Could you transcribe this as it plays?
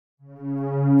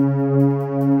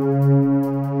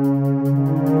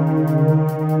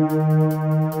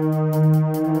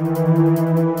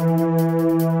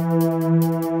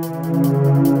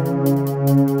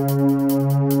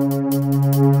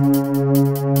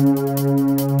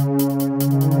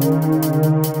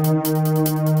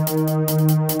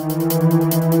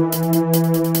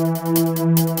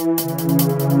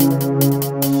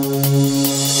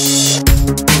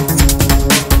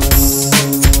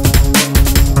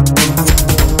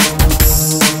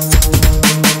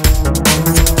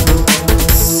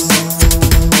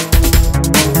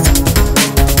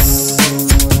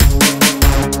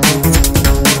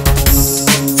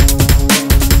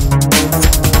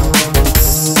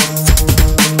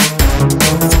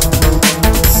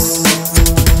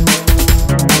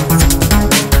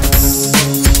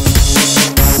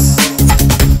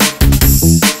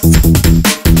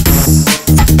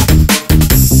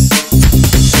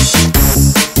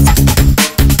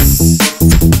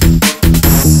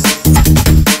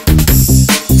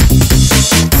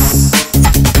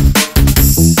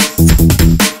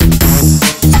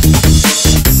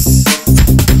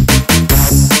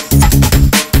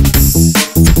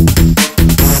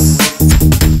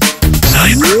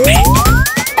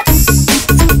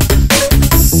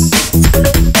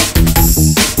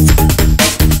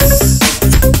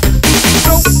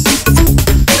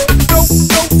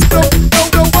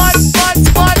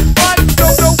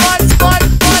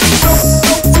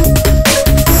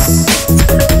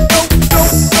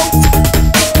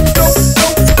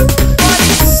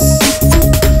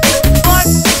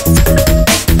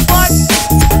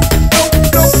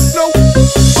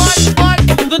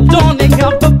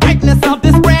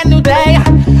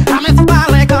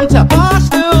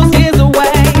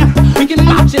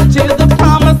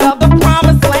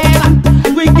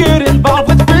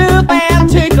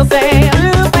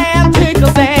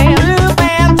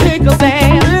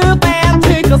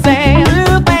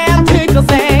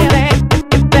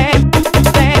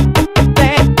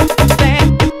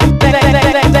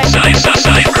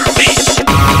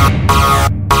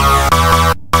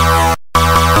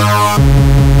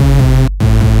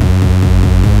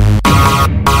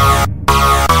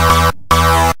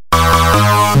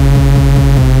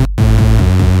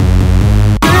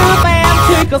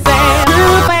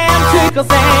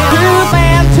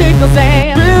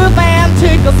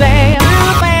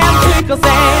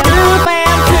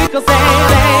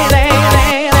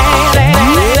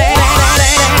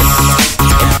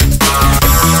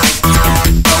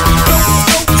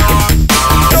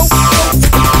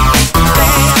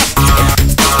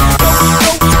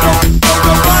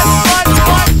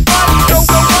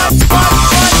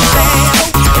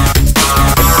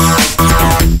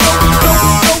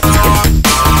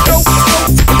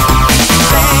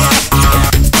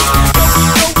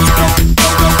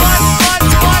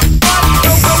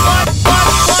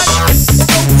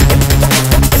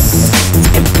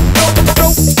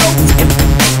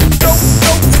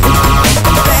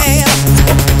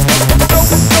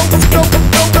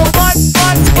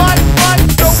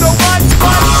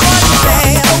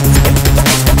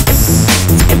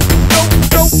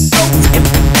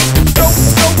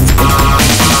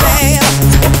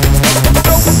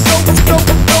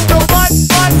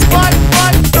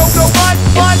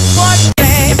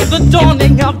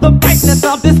of the brightness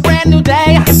of this brand new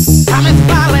day. Time has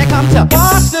finally come to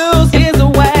wash those years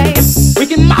away. We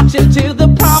can march into the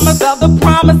promise of the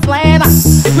promised land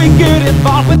if we get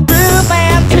involved with groove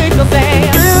and tickles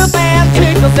and groove and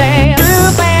tickles and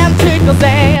groove and tickles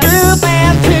and groove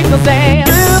and tickles and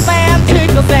groove and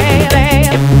tickles and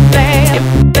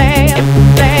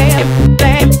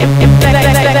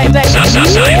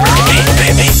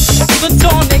the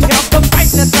dawning of the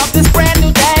brightness of this brand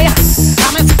new day.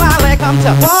 Time has finally come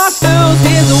to wash those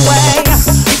years away.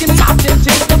 We can march into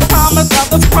the promise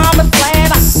of the promised land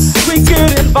if we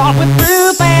get involved with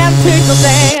groove and tickles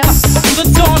and the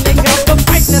dawning of the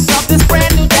brightness of this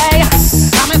brand new day.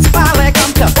 Time has finally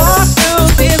come to wash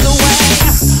those years away.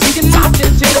 We can march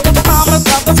into the promise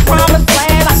of the promised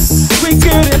land if we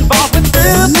get involved with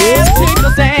groove and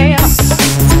tickles and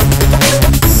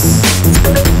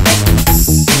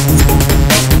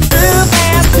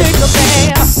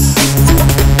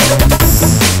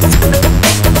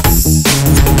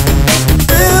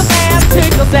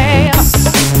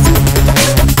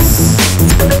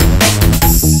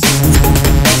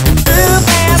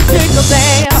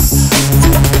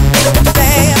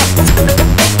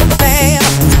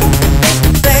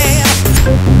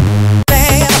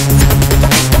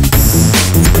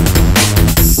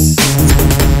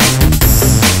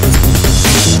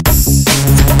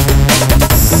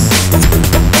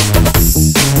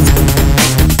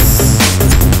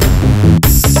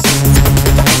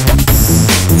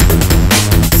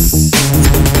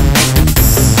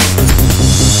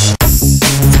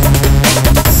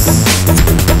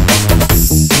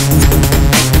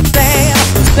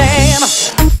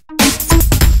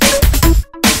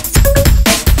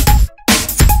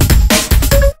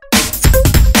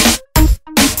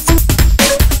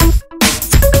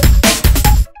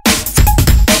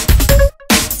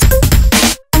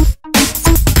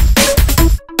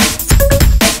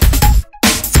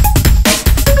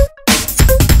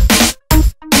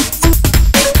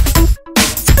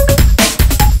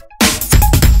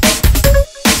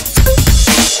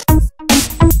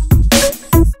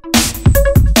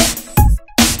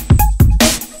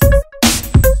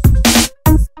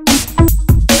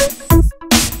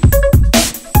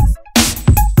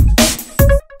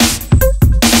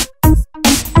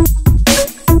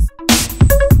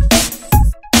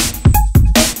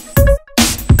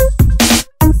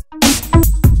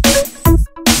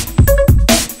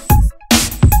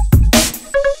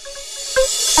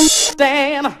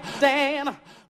Dan.